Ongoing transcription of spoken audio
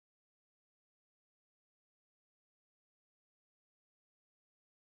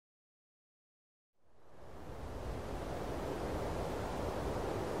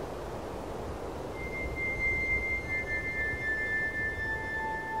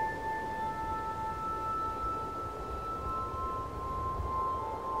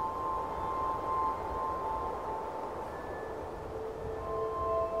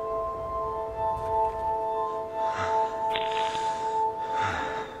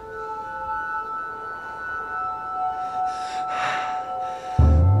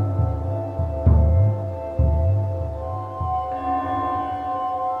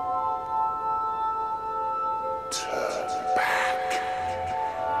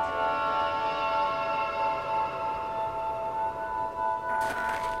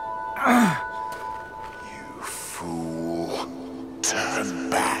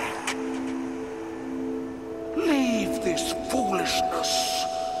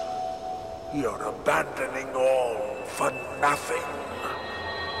You're abandoning all for nothing.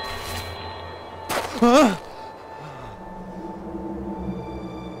 Huh?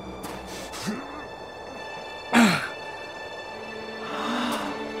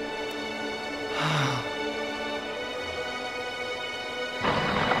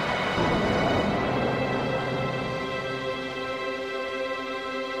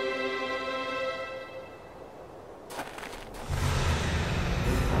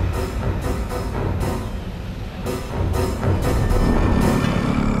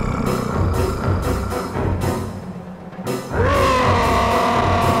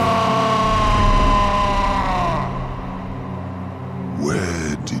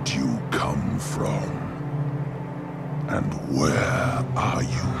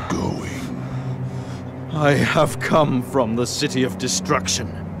 I have come from the City of Destruction.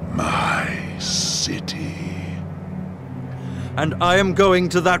 My city. And I am going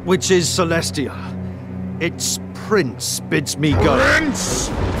to that which is Celestia. Its prince bids me go. Prince!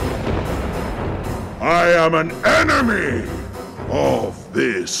 I am an enemy of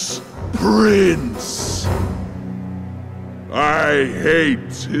this prince. I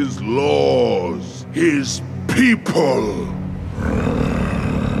hate his laws, his people.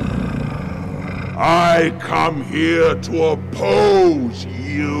 I come here to oppose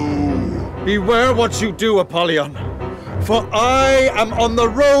you. Beware what you do, Apollyon, for I am on the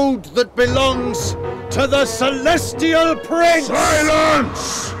road that belongs to the Celestial Prince!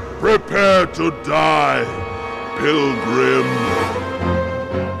 Silence! Prepare to die, pilgrim.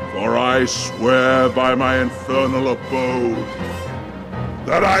 For I swear by my infernal abode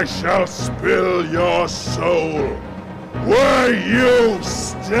that I shall spill your soul where you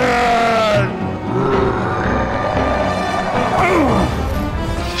stand!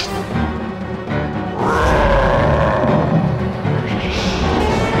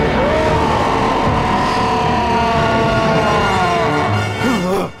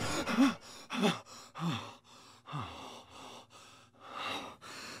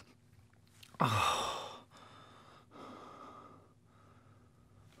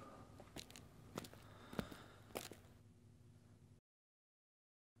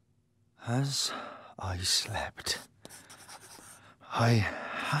 As I slept, I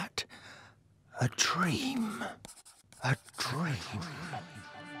had a dream. A dream.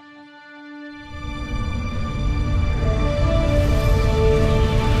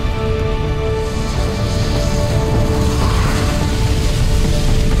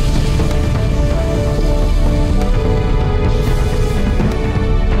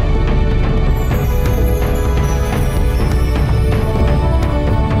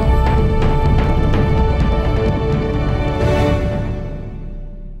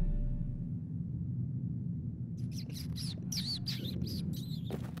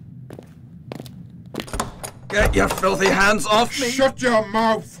 Get your filthy hands off me! Shut your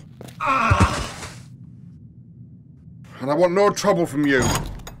mouth! And I want no trouble from you.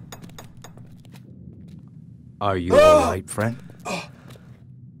 Are you all right, friend?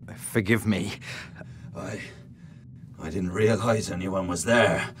 Forgive me. I didn't realize anyone was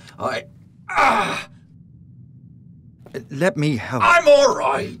there. Let me help. I'm all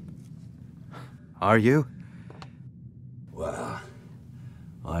right! Are you? Well,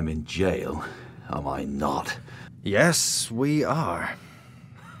 I'm in jail, am I not? Yes, we are.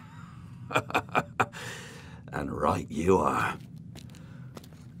 And right you are.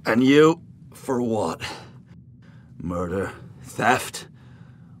 And you, for what? Murder? Theft?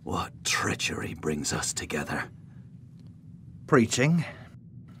 What treachery brings us together? Preaching.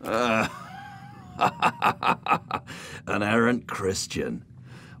 An errant Christian.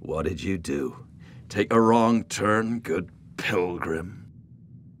 What did you do? Take a wrong turn, good pilgrim?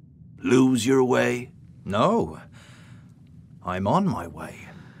 Lose your way? No. I'm on my way.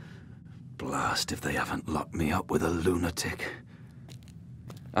 Blast if they haven't locked me up with a lunatic.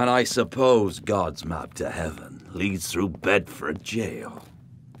 And I suppose God's map to heaven leads through Bedford jail.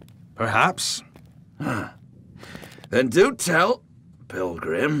 Perhaps. Then do tell,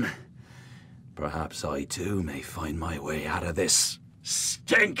 pilgrim. Perhaps I too may find my way out of this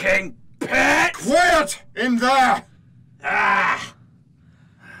stinking pit! Quiet in there!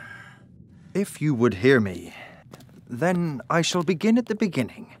 If you would hear me, then I shall begin at the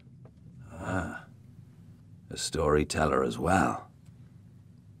beginning. A storyteller as well.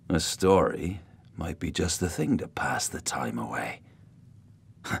 A story might be just the thing to pass the time away.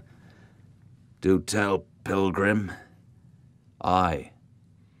 Do tell, pilgrim. I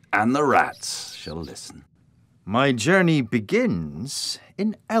and the rats shall listen. My journey begins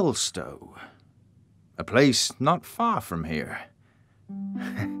in Elstow, a place not far from here.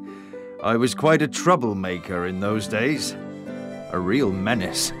 I was quite a troublemaker in those days. A real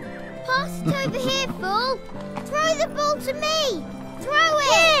menace. Pass it over here, fool. Throw the ball to me. Throw it.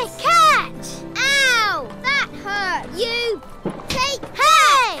 Here, catch. Ow, that hurt. You take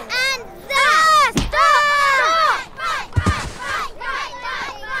hey and that. Stop.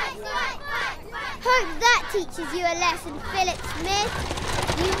 Hope that teaches you a lesson, Philip Smith.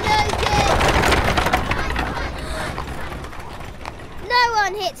 You know good. No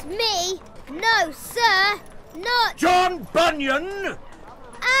one hits me. No, sir. Not John Bunyan!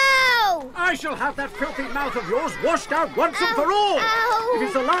 Ow! I shall have that filthy mouth of yours washed out once and for all! Ow! It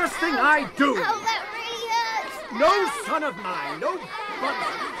is the last thing I do! Ow, that really hurts! No son of mine, no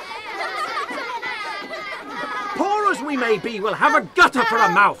Bunyan. Poor as we may be, we'll have a gutter for a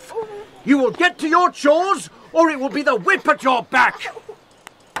mouth. You will get to your chores, or it will be the whip at your back.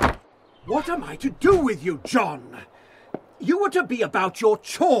 What am I to do with you, John? You were to be about your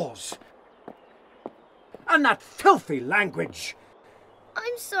chores. And that filthy language.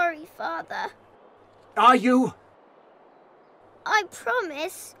 I'm sorry, Father. Are you? I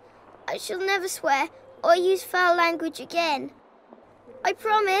promise I shall never swear or use foul language again. I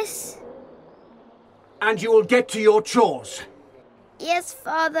promise. And you will get to your chores? Yes,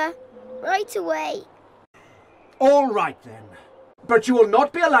 Father. Right away. All right, then. But you will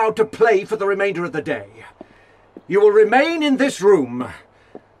not be allowed to play for the remainder of the day. You will remain in this room.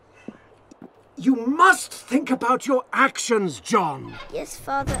 You must think about your actions, John. Yes,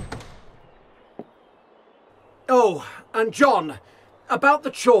 Father. Oh, and John, about the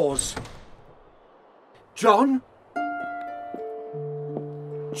chores. John?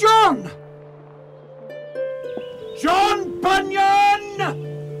 John! John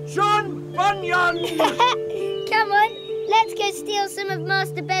Bunyan! John Bunyan! Come on, let's go steal some of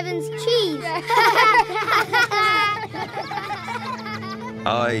Master Bevan's cheese.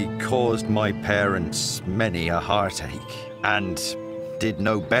 I caused my parents many a heartache, and did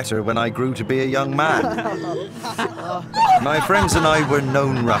no better when I grew to be a young man. My friends and I were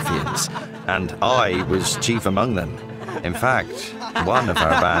known ruffians, and I was chief among them. In fact, one of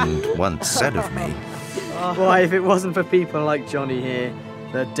our band once said of me, "Why, if it wasn't for people like Johnny here,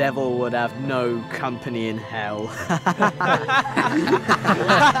 the devil would have no company in hell."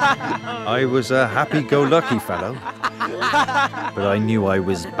 I was a happy-go-lucky fellow, but I knew I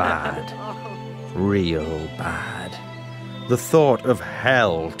was bad, real bad. The thought of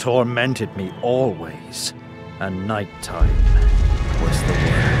hell tormented me always, and nighttime was the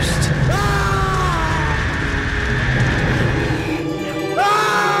worst.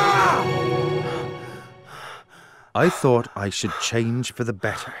 I thought I should change for the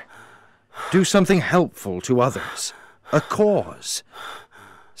better, do something helpful to others, a cause,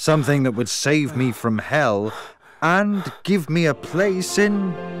 something that would save me from hell and give me a place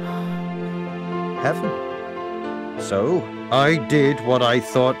in heaven. So I did what I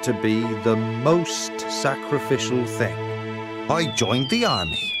thought to be the most sacrificial thing. I joined the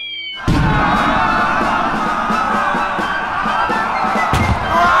army.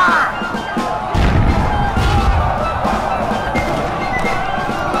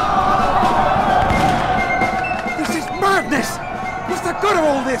 What's the good of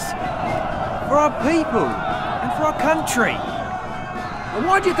all this? For our people and for our country. And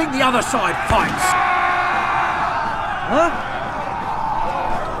why do you think the other side fights? Huh?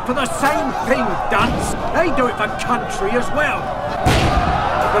 For the same thing, dunce. They do it for country as well.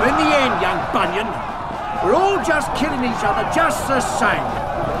 But in the end, young Bunyan, we're all just killing each other just the same.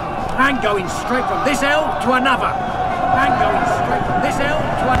 And going straight from this hell to another. And going straight from this hell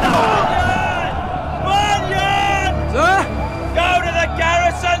to another. Sir? Go to the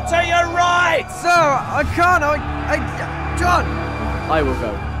garrison to your right! Sir, I can't. John! I will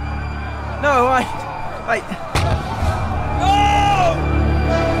go. No, I... Go!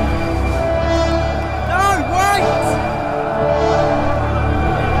 No, wait!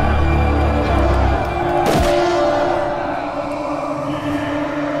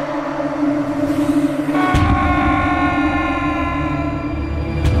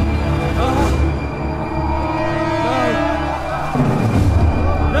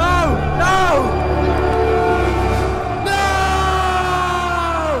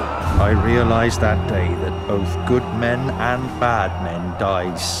 I realized that day that both good men and bad men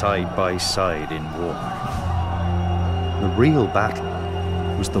die side by side in war. The real battle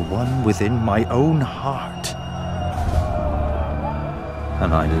was the one within my own heart.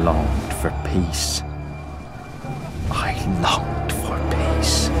 And I longed for peace. I longed for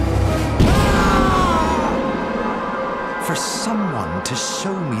peace. For someone to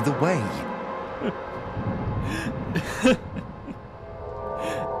show me the way.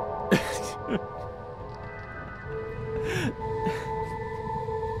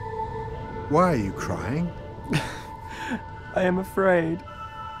 Why are you crying? I am afraid.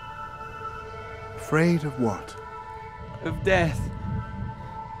 Afraid of what? Of death.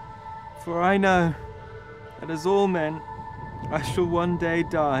 For I know that as all men, I shall one day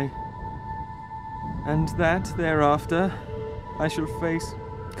die. And that thereafter, I shall face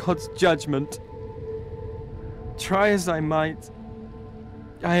God's judgment. Try as I might,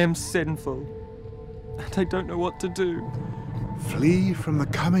 I am sinful, and I don't know what to do. Flee from the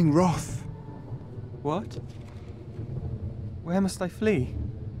coming wrath. What? Where must I flee?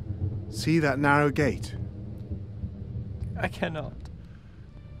 See that narrow gate? I cannot.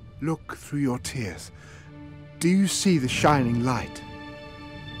 Look through your tears. Do you see the shining light?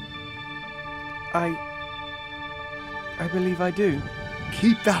 I believe I do.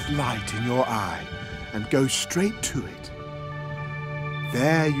 Keep that light in your eye and go straight to it.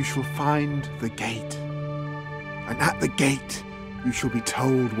 There you shall find the gate. And at the gate you shall be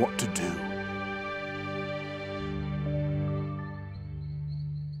told what to do.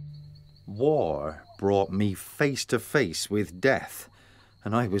 War brought me face to face with death,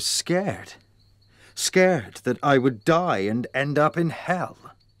 and I was scared. Scared that I would die and end up in hell.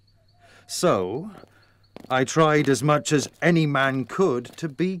 So, I tried as much as any man could to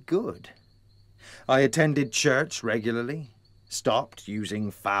be good. I attended church regularly, stopped using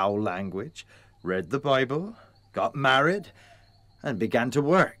foul language, read the Bible, got married, and began to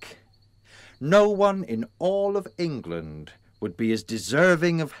work. No one in all of England would be as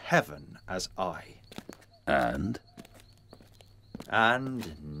deserving of heaven as I. And?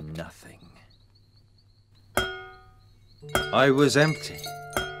 And nothing. I was empty.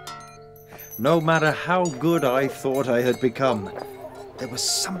 No matter how good I thought I had become, there was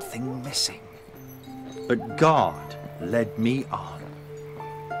something missing. But God led me on.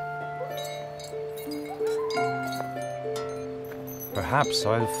 Perhaps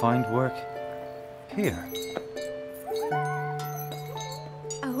I'll find work here.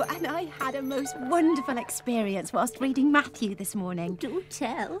 Oh, and I had a most wonderful experience whilst reading Matthew this morning. Do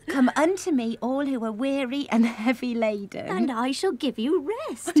tell. Come unto me, all who are weary and heavy laden. And I shall give you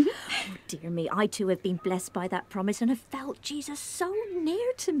rest. Oh, dear me, I too have been blessed by that promise and have felt Jesus so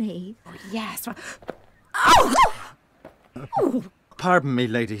near to me. Oh, yes. Pardon me,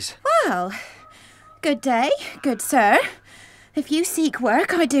 ladies. Well, good day, good sir. If you seek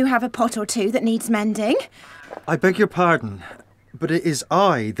work, I do have a pot or two that needs mending. I beg your pardon, but it is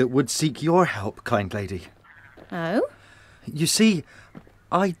I that would seek your help, kind lady. Oh? You see,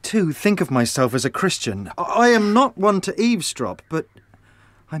 I too think of myself as a Christian. I am not one to eavesdrop, but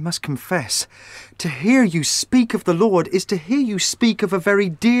I must confess, to hear you speak of the Lord is to hear you speak of a very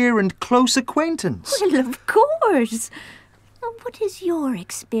dear and close acquaintance. Well, of course. And what is your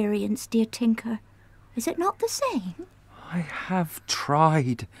experience, dear Tinker? Is it not the same? I have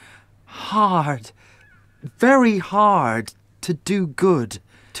tried hard, very hard, to do good,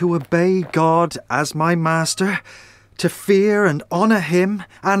 to obey God as my master, to fear and honour him,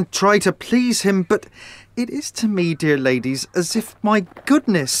 and try to please him, but it is to me, dear ladies, as if my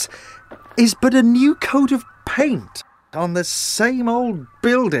goodness is but a new coat of paint on the same old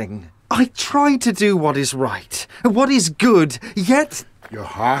building. I try to do what is right, what is good, yet... Your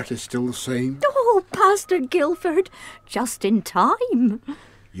heart is still the same? Oh, Pastor Guilford, just in time.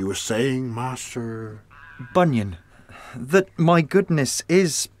 You were saying, Master... Bunyan, that my goodness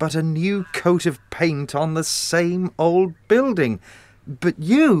is but a new coat of paint on the same old building. But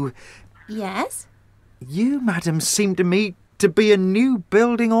you... Yes? You, madam, seem to me to be a new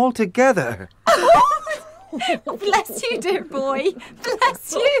building altogether. Bless you, dear boy.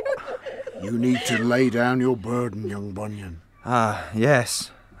 Bless you. You need to lay down your burden, young Bunyan. Ah,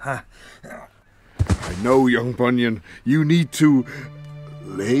 yes. I know, young Bunyan. You need to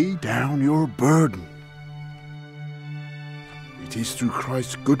lay down your burden. It is through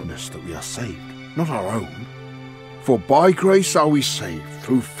Christ's goodness that we are saved, not our own. For by grace are we saved,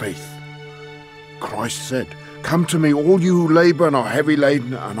 through faith. Christ said, "Come to me, all you who labour and are heavy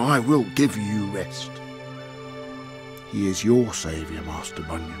laden, and I will give you rest." He is your Saviour, Master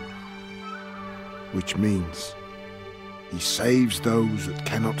Bunyan. Which means he saves those that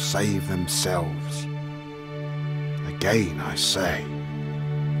cannot save themselves. Again I say,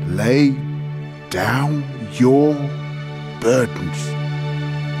 lay down your burdens.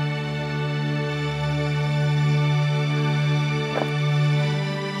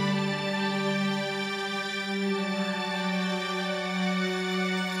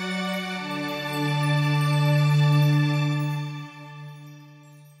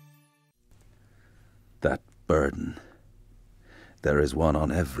 That burden. There is one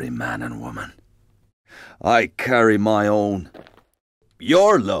on every man and woman. I carry my own.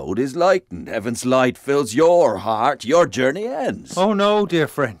 Your load is lightened. Heaven's light fills your heart. Your journey ends. Oh no, dear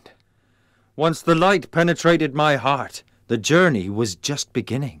friend. Once the light penetrated my heart, the journey was just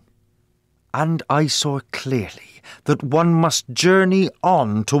beginning. And I saw clearly that one must journey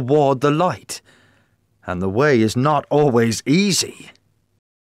on toward the light. And the way is not always easy.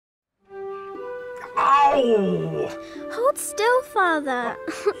 Ow! Hold still, Father.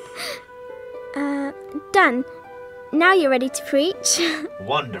 Done. Now you're ready to preach.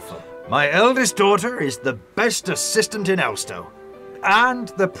 Wonderful. My eldest daughter is the best assistant in Elstow. And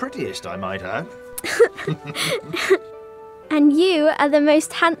the prettiest, I might add. And you are the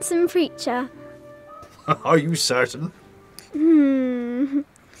most handsome preacher. Are you certain?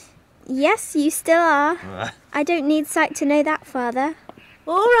 Yes, you still are. I don't need sight to know that, Father.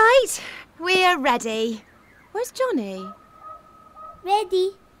 All right, we're ready. Where's Johnny?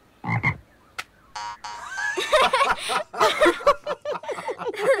 Ready.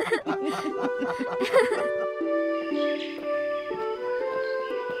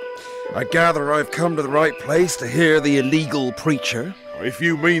 I gather I've come to the right place to hear the illegal preacher. If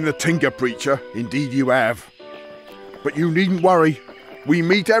you mean the tinker preacher, indeed you have. But you needn't worry. We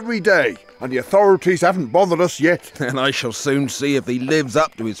meet every day, and the authorities haven't bothered us yet. And I shall soon see if he lives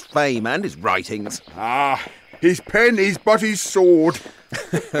up to his fame and his writings. Ah, his pen is but his sword.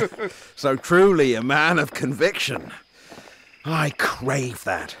 So truly a man of conviction. I crave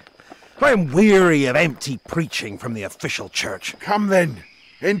that. I am weary of empty preaching from the official church. Come then,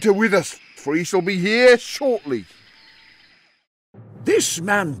 enter with us, for he shall be here shortly. This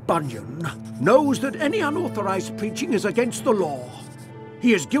man Bunyan knows that any unauthorized preaching is against the law.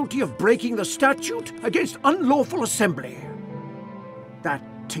 He is guilty of breaking the statute against unlawful assembly. That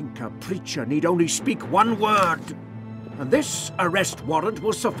tinker preacher need only speak one word, and this arrest warrant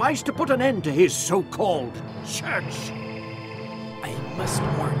will suffice to put an end to his so-called church. I must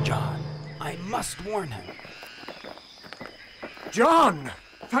warn John. I must warn him. John!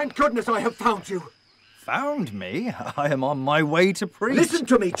 Thank goodness I have found you. Found me? I am on my way to preach. Listen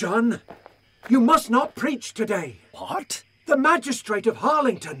to me, John. You must not preach today. What? The magistrate of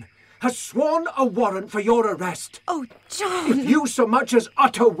Harlington has sworn a warrant for your arrest. Oh, John! If you so much as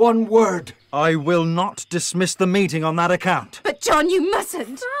utter one word. I will not dismiss the meeting on that account. But, John, you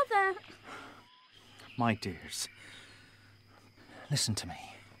mustn't. Father. My dears, listen to me.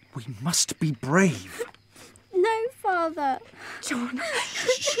 We must be brave. No, Father. John.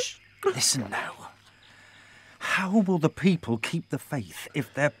 Shh. Listen now. How will the people keep the faith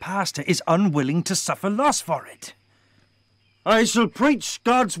if their pastor is unwilling to suffer loss for it? I shall preach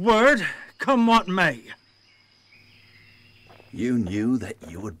God's word, come what may. You knew that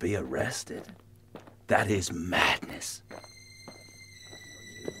you would be arrested? That is madness.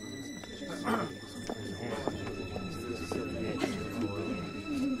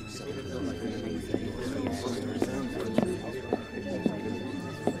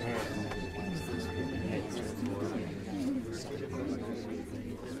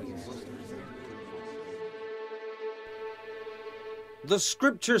 The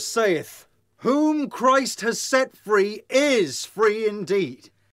scripture saith, whom Christ has set free is free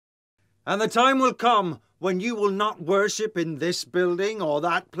indeed. And the time will come when you will not worship in this building or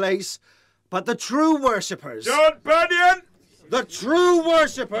that place, but the true worshippers. John Bunyan! The true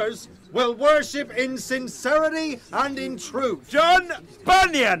worshippers will worship in sincerity and in truth. John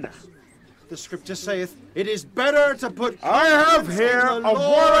Bunyan! The scripture saith, it is better to put... I have here a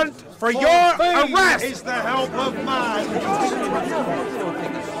warrant for your arrest! Is the help of man.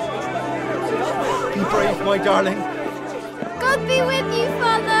 Be brave, my darling. God be with you,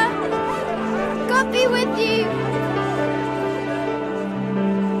 Father. God be with you.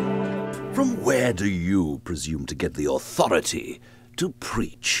 From where do you presume to get the authority to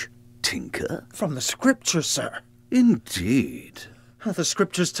preach, tinker? From the scriptures, sir. Indeed. The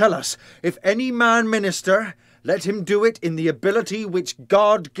scriptures tell us, if any man minister, let him do it in the ability which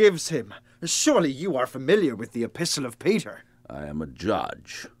God gives him. Surely you are familiar with the epistle of Peter. I am a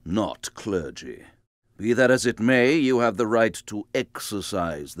judge, not clergy. Be that as it may, you have the right to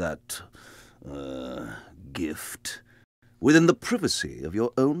exercise that, gift within the privacy of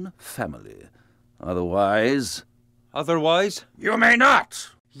your own family. Otherwise... Otherwise? You may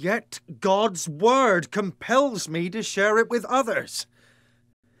not! Yet God's word compels me to share it with others.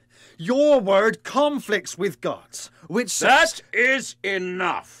 Your word conflicts with God's, which That is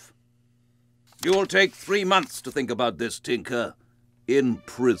enough. You will take 3 months to think about this, tinker, in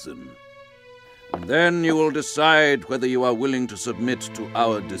prison. And then you will decide whether you are willing to submit to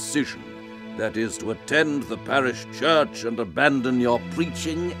our decision. That is, to attend the parish church and abandon your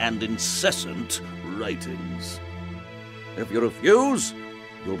preaching and incessant writings. If you refuse,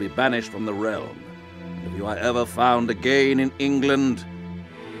 you'll be banished from the realm. And if you are ever found again in England,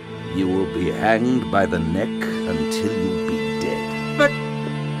 you will be hanged by the neck until you be dead. But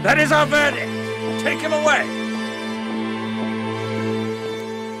that is our verdict. Take him away.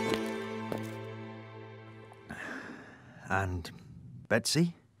 And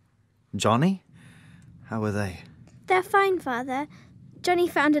Betsy? Johnny? How are they? They're fine, Father. Johnny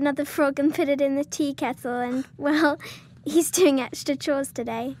found another frog and put it in the tea kettle and, well, he's doing extra chores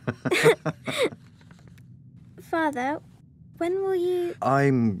today. Father, when will you...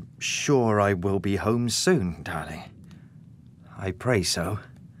 I'm sure I will be home soon, darling. I pray so.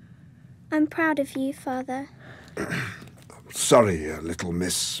 I'm proud of you, Father. Sorry, little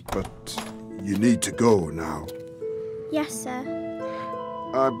miss, but you need to go now. Yes, sir.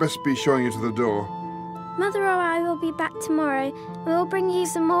 I'd best be showing you to the door. Mother or I will be back tomorrow, and we'll bring you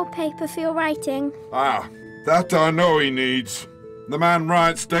some more paper for your writing. Ah, that I know he needs. The man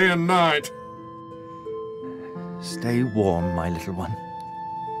writes day and night. Stay warm, my little one.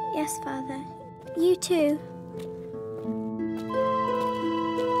 Yes, Father. You too.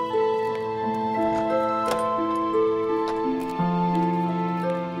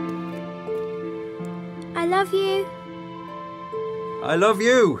 I love you. I love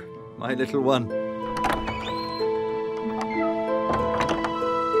you, my little one.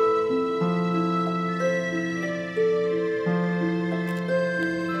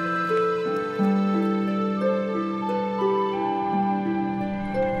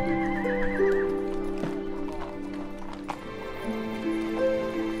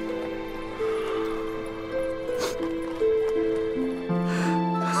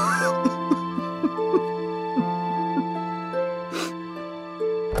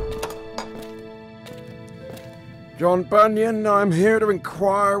 John Bunyan, I'm here to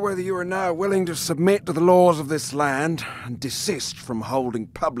inquire whether you are now willing to submit to the laws of this land and desist from holding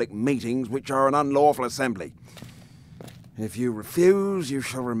public meetings which are an unlawful assembly. If you refuse, you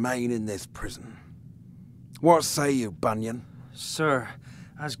shall remain in this prison. What say you, Bunyan? Sir,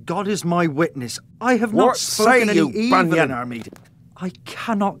 as God is my witness, I have not What spoken say any you, evil Bunyan? in our meeting. I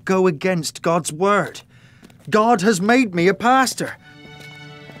cannot go against God's word. God has made me a pastor.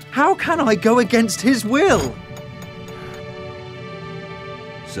 How can I go against his will?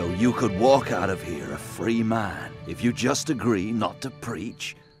 So you could walk out of here a free man if you just agree not to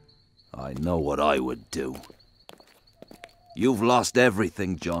preach? I know what I would do. You've lost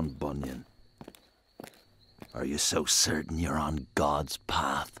everything, John Bunyan. Are you so certain you're on God's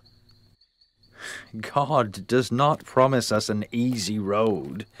path? God does not promise us an easy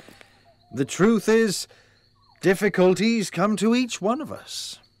road. The truth is, difficulties come to each one of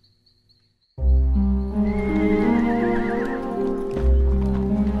us.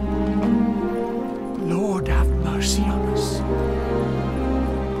 Lord, have mercy on us.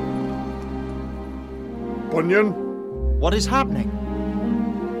 Bunyan? What is happening?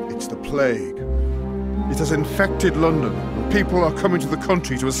 It's the plague. It has infected London, and people are coming to the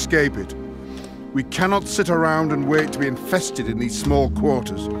country to escape it. We cannot sit around and wait to be infested in these small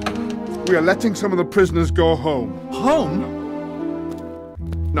quarters. We are letting some of the prisoners go home. Home?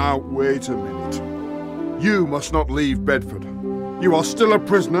 Now, wait a minute. You must not leave Bedford. You are still a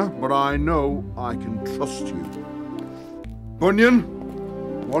prisoner, but I know I can trust you. Bunyan,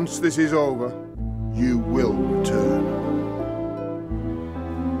 once this is over, you will return.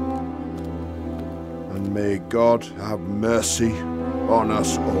 And may God have mercy on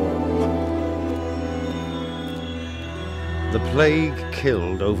us all. The plague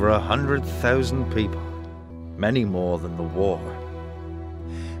killed over 100,000 people, many more than the war.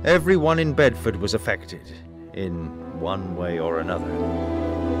 Everyone in Bedford was affected, in one way or another.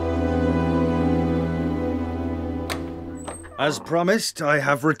 As promised, I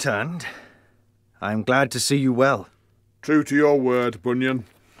have returned. I am glad to see you well. True to your word, Bunyan.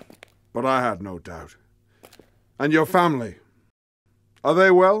 But I had no doubt. And your family? Are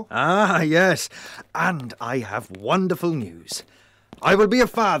they well? Ah, yes. And I have wonderful news. I will be a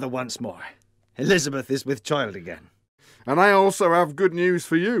father once more. Elizabeth is with child again. And I also have good news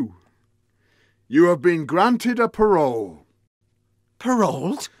for you. You have been granted a parole.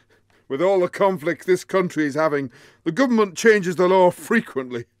 Paroled? With all the conflict this country is having, the government changes the law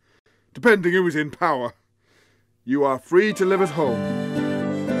frequently, depending who is in power. You are free to live at home.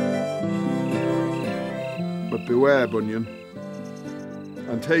 But beware, Bunyan.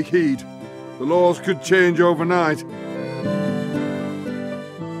 And take heed. The laws could change overnight.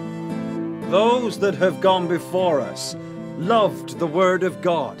 Those that have gone before us loved the word of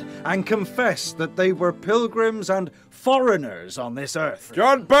God and confessed that they were pilgrims and foreigners on this earth.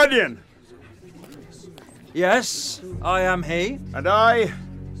 John Bunyan! Yes, I am he. And I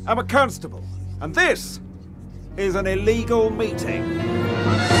am a constable. And this is an illegal meeting.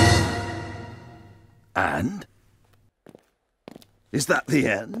 And? Is that the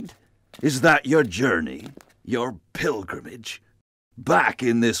end? Is that your journey? Your pilgrimage? Back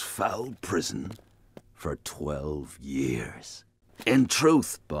in this foul prison? For 12 years? In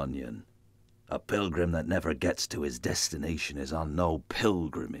truth, Bunyan, a pilgrim that never gets to his destination is on no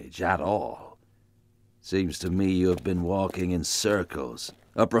pilgrimage at all. Seems to me you have been walking in circles.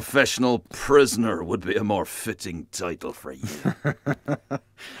 A professional prisoner would be a more fitting title for you.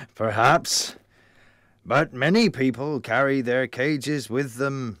 Perhaps. But many people carry their cages with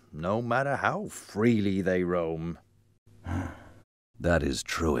them, no matter how freely they roam. That is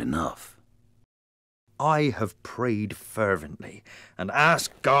true enough. I have prayed fervently and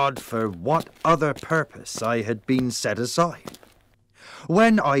asked God for what other purpose I had been set aside.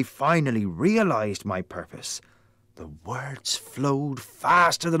 When I finally realized my purpose, the words flowed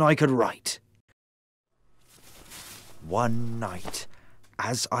faster than I could write. One night,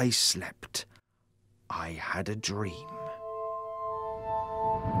 as I slept, I had a dream.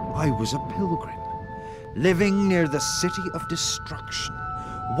 I was a pilgrim, living near the city of destruction,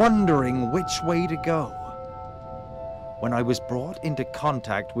 wondering which way to go, when I was brought into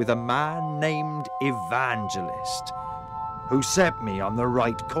contact with a man named Evangelist, who set me on the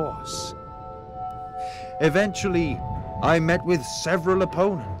right course. Eventually, I met with several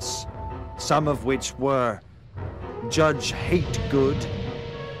opponents, some of which were Judge Hategood,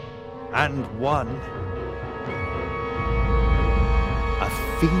 and one, a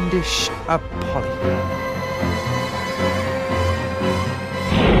fiendish Apollyon.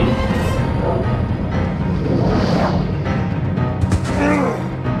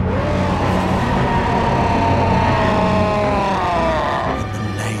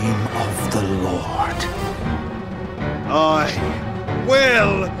 I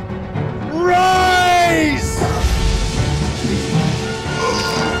will rise!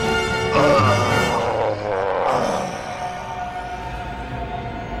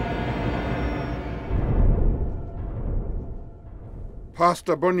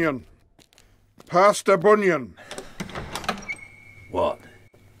 Pastor Bunyan. Pastor Bunyan. What?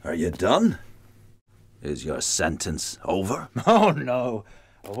 Are you done? Is your sentence over? Oh, no.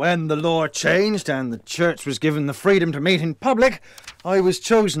 When the law changed and the church was given the freedom to meet in public, I was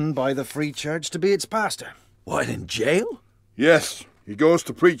chosen by the Free Church to be its pastor. What, in jail? Yes, he goes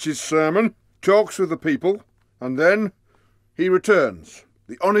to preach his sermon, talks with the people, and then he returns,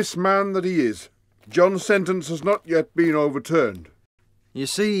 the honest man that he is. John's sentence has not yet been overturned. You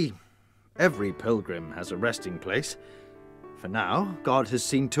see, every pilgrim has a resting place. For now, God has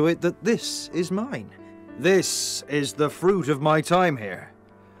seen to it that this is mine. This is the fruit of my time here.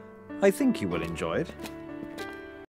 I think you will enjoy it.